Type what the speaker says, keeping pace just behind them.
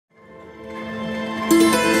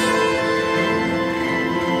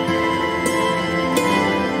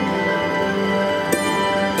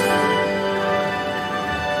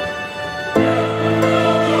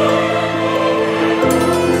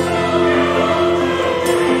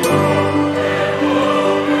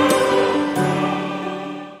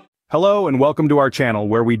Hello and welcome to our channel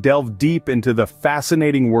where we delve deep into the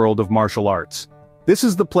fascinating world of martial arts. This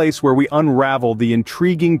is the place where we unravel the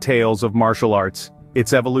intriguing tales of martial arts,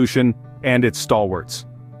 its evolution, and its stalwarts.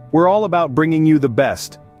 We're all about bringing you the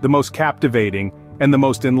best, the most captivating, and the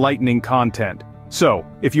most enlightening content. So,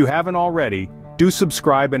 if you haven't already, do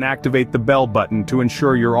subscribe and activate the bell button to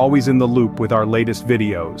ensure you're always in the loop with our latest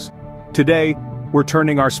videos. Today, we're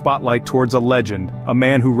turning our spotlight towards a legend, a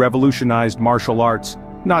man who revolutionized martial arts,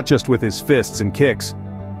 not just with his fists and kicks,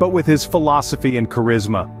 but with his philosophy and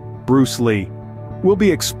charisma, Bruce Lee. We'll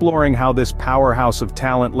be exploring how this powerhouse of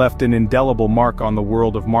talent left an indelible mark on the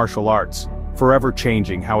world of martial arts, forever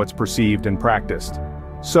changing how it's perceived and practiced.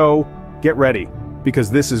 So, get ready,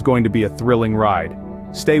 because this is going to be a thrilling ride.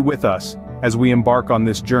 Stay with us as we embark on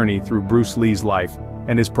this journey through Bruce Lee's life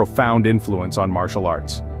and his profound influence on martial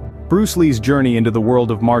arts. Bruce Lee's journey into the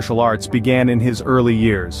world of martial arts began in his early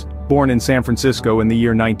years. Born in San Francisco in the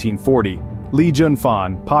year 1940, Lee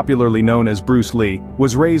Junfan, popularly known as Bruce Lee,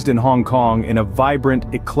 was raised in Hong Kong in a vibrant,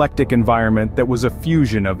 eclectic environment that was a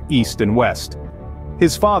fusion of East and West.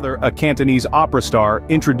 His father, a Cantonese opera star,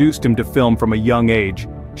 introduced him to film from a young age,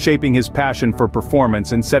 shaping his passion for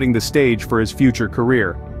performance and setting the stage for his future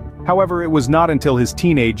career. However, it was not until his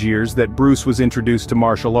teenage years that Bruce was introduced to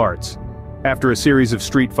martial arts. After a series of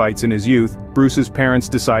street fights in his youth, Bruce's parents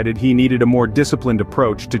decided he needed a more disciplined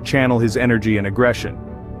approach to channel his energy and aggression.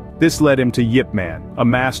 This led him to Yip Man, a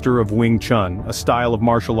master of Wing Chun, a style of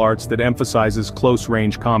martial arts that emphasizes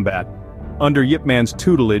close-range combat. Under Yip Man's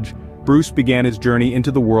tutelage, Bruce began his journey into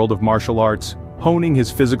the world of martial arts, honing his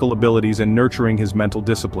physical abilities and nurturing his mental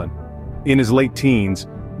discipline. In his late teens,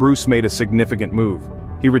 Bruce made a significant move.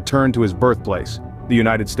 He returned to his birthplace, the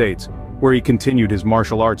United States, where he continued his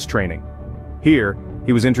martial arts training. Here,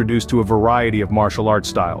 he was introduced to a variety of martial arts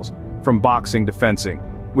styles, from boxing to fencing,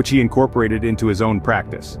 which he incorporated into his own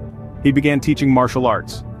practice. He began teaching martial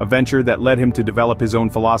arts, a venture that led him to develop his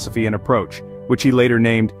own philosophy and approach, which he later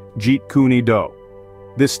named Jeet Kune Do.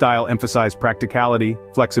 This style emphasized practicality,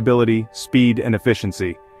 flexibility, speed, and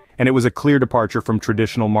efficiency, and it was a clear departure from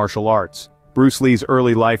traditional martial arts. Bruce Lee's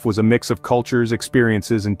early life was a mix of cultures,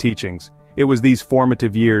 experiences, and teachings. It was these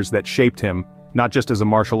formative years that shaped him, not just as a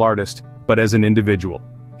martial artist, but as an individual.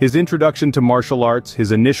 His introduction to martial arts,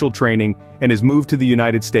 his initial training, and his move to the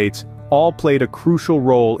United States all played a crucial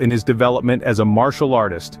role in his development as a martial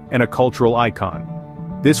artist and a cultural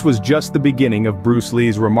icon. This was just the beginning of Bruce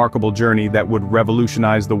Lee's remarkable journey that would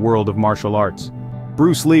revolutionize the world of martial arts.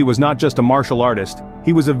 Bruce Lee was not just a martial artist,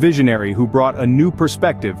 he was a visionary who brought a new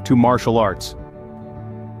perspective to martial arts.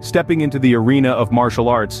 Stepping into the arena of martial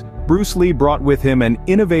arts, Bruce Lee brought with him an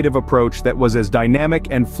innovative approach that was as dynamic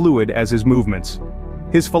and fluid as his movements.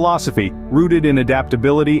 His philosophy, rooted in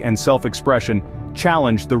adaptability and self-expression,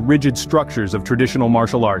 challenged the rigid structures of traditional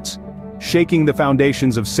martial arts, shaking the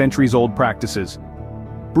foundations of centuries-old practices.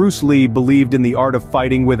 Bruce Lee believed in the art of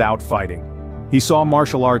fighting without fighting. He saw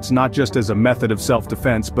martial arts not just as a method of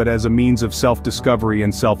self-defense but as a means of self-discovery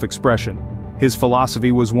and self-expression. His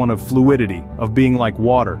philosophy was one of fluidity, of being like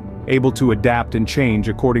water, able to adapt and change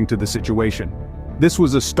according to the situation. This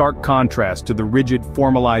was a stark contrast to the rigid,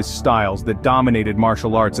 formalized styles that dominated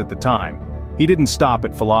martial arts at the time. He didn't stop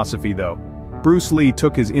at philosophy though. Bruce Lee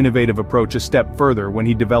took his innovative approach a step further when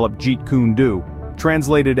he developed Jeet Kune Do.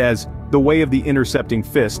 Translated as the way of the intercepting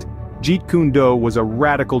fist, Jeet Kune Do was a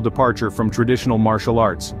radical departure from traditional martial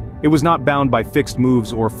arts. It was not bound by fixed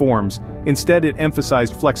moves or forms, instead it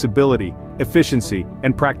emphasized flexibility, efficiency,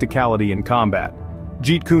 and practicality in combat.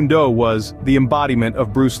 Jeet Kune Do was the embodiment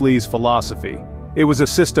of Bruce Lee's philosophy. It was a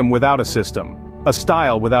system without a system, a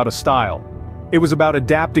style without a style. It was about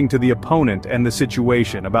adapting to the opponent and the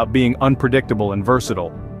situation, about being unpredictable and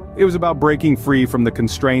versatile. It was about breaking free from the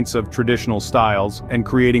constraints of traditional styles and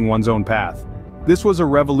creating one's own path. This was a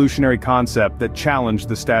revolutionary concept that challenged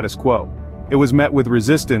the status quo. It was met with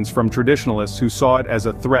resistance from traditionalists who saw it as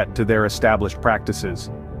a threat to their established practices.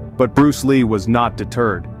 But Bruce Lee was not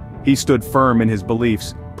deterred. He stood firm in his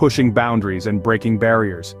beliefs, pushing boundaries and breaking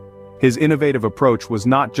barriers. His innovative approach was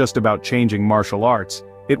not just about changing martial arts,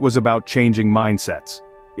 it was about changing mindsets.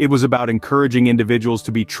 It was about encouraging individuals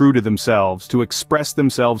to be true to themselves, to express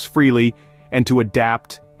themselves freely, and to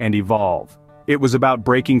adapt and evolve. It was about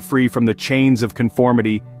breaking free from the chains of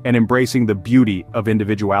conformity and embracing the beauty of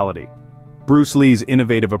individuality. Bruce Lee's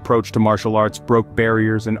innovative approach to martial arts broke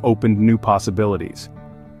barriers and opened new possibilities.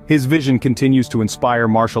 His vision continues to inspire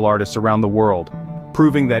martial artists around the world,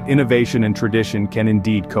 proving that innovation and tradition can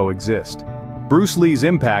indeed coexist. Bruce Lee's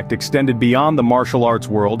impact extended beyond the martial arts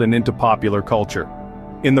world and into popular culture.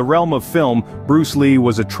 In the realm of film, Bruce Lee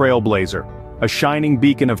was a trailblazer, a shining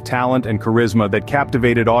beacon of talent and charisma that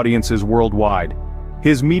captivated audiences worldwide.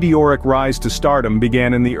 His meteoric rise to stardom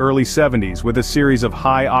began in the early 70s with a series of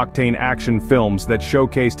high-octane action films that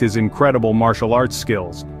showcased his incredible martial arts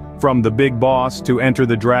skills. From The Big Boss to Enter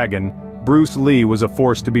the Dragon, Bruce Lee was a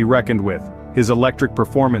force to be reckoned with, his electric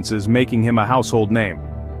performances making him a household name.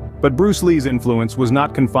 But Bruce Lee's influence was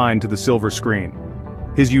not confined to the silver screen.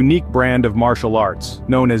 His unique brand of martial arts,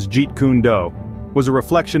 known as Jeet Kune Do, was a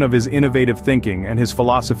reflection of his innovative thinking and his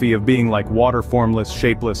philosophy of being like water, formless,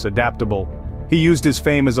 shapeless, adaptable. He used his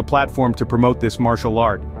fame as a platform to promote this martial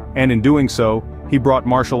art, and in doing so, he brought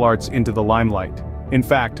martial arts into the limelight. In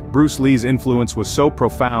fact, Bruce Lee's influence was so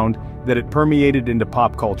profound that it permeated into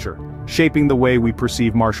pop culture, shaping the way we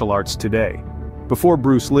perceive martial arts today. Before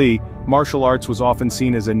Bruce Lee, martial arts was often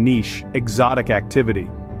seen as a niche, exotic activity,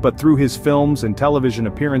 but through his films and television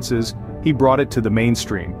appearances, he brought it to the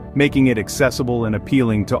mainstream, making it accessible and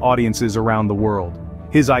appealing to audiences around the world.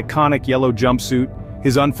 His iconic yellow jumpsuit,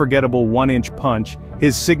 his unforgettable one-inch punch,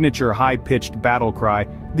 his signature high-pitched battle cry,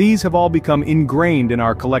 these have all become ingrained in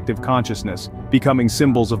our collective consciousness, becoming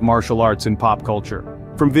symbols of martial arts in pop culture.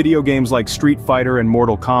 From video games like Street Fighter and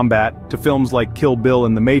Mortal Kombat, to films like Kill Bill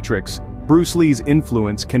and The Matrix, Bruce Lee's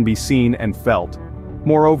influence can be seen and felt.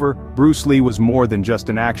 Moreover, Bruce Lee was more than just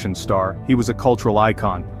an action star, he was a cultural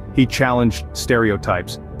icon. He challenged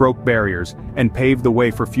stereotypes, broke barriers, and paved the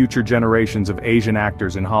way for future generations of Asian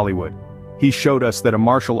actors in Hollywood. He showed us that a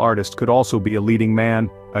martial artist could also be a leading man,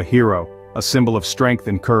 a hero, a symbol of strength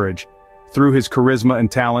and courage. Through his charisma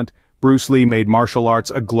and talent, Bruce Lee made martial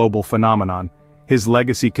arts a global phenomenon. His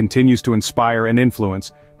legacy continues to inspire and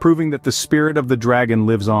influence, proving that the spirit of the dragon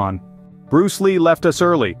lives on. Bruce Lee left us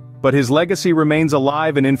early, but his legacy remains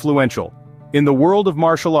alive and influential. In the world of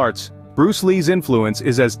martial arts, Bruce Lee's influence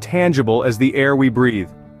is as tangible as the air we breathe.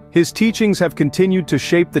 His teachings have continued to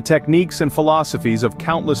shape the techniques and philosophies of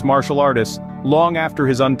countless martial artists long after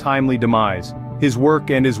his untimely demise. His work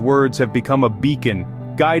and his words have become a beacon,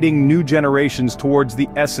 guiding new generations towards the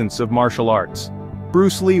essence of martial arts.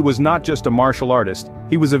 Bruce Lee was not just a martial artist,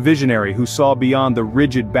 he was a visionary who saw beyond the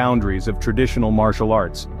rigid boundaries of traditional martial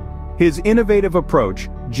arts. His innovative approach,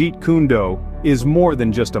 Jeet Kune Do, is more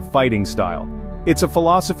than just a fighting style. It's a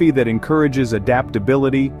philosophy that encourages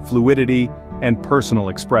adaptability, fluidity, and personal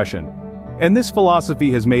expression. And this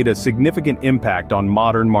philosophy has made a significant impact on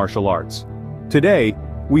modern martial arts. Today,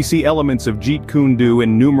 we see elements of Jeet Kune Do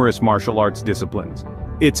in numerous martial arts disciplines.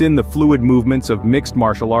 It's in the fluid movements of mixed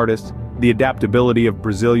martial artists, the adaptability of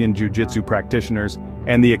Brazilian Jiu-Jitsu practitioners,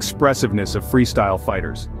 and the expressiveness of freestyle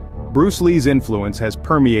fighters. Bruce Lee's influence has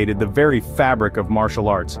permeated the very fabric of martial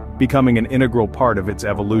arts, becoming an integral part of its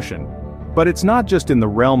evolution. But it's not just in the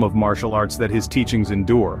realm of martial arts that his teachings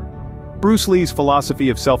endure. Bruce Lee's philosophy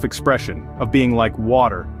of self-expression, of being like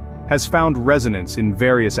water, has found resonance in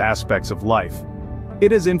various aspects of life.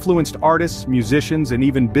 It has influenced artists, musicians, and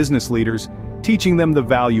even business leaders, teaching them the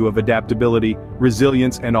value of adaptability,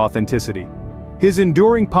 resilience, and authenticity. His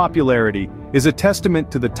enduring popularity is a testament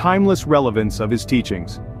to the timeless relevance of his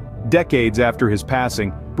teachings. Decades after his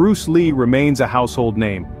passing, Bruce Lee remains a household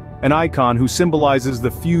name, an icon who symbolizes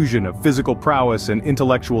the fusion of physical prowess and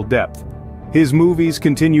intellectual depth. His movies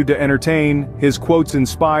continue to entertain, his quotes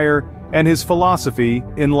inspire, and his philosophy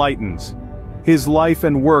enlightens. His life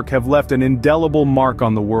and work have left an indelible mark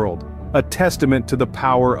on the world, a testament to the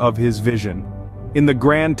power of his vision. In the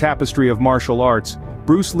grand tapestry of martial arts,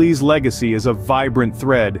 Bruce Lee's legacy is a vibrant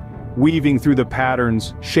thread, weaving through the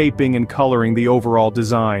patterns, shaping and coloring the overall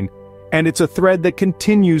design. And it's a thread that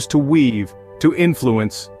continues to weave, to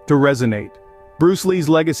influence, to resonate. Bruce Lee's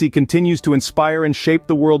legacy continues to inspire and shape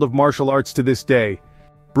the world of martial arts to this day.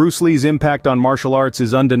 Bruce Lee's impact on martial arts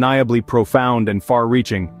is undeniably profound and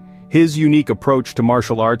far-reaching. His unique approach to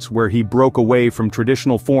martial arts, where he broke away from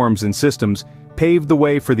traditional forms and systems, paved the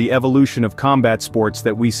way for the evolution of combat sports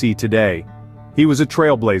that we see today. He was a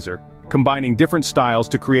trailblazer, combining different styles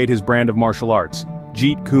to create his brand of martial arts,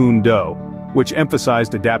 Jeet Kune Do, which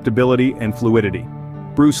emphasized adaptability and fluidity.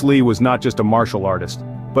 Bruce Lee was not just a martial artist,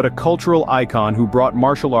 but a cultural icon who brought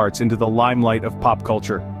martial arts into the limelight of pop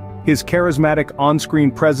culture. His charismatic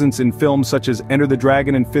on-screen presence in films such as Enter the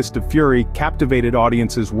Dragon and Fist of Fury captivated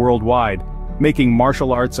audiences worldwide, making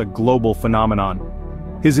martial arts a global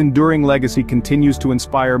phenomenon. His enduring legacy continues to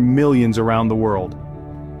inspire millions around the world.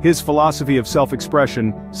 His philosophy of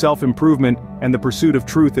self-expression, self-improvement, and the pursuit of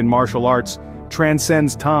truth in martial arts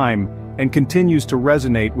transcends time and continues to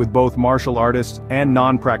resonate with both martial artists and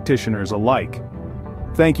non-practitioners alike.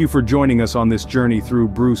 Thank you for joining us on this journey through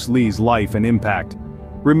Bruce Lee's life and impact.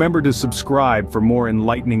 Remember to subscribe for more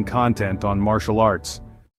enlightening content on martial arts.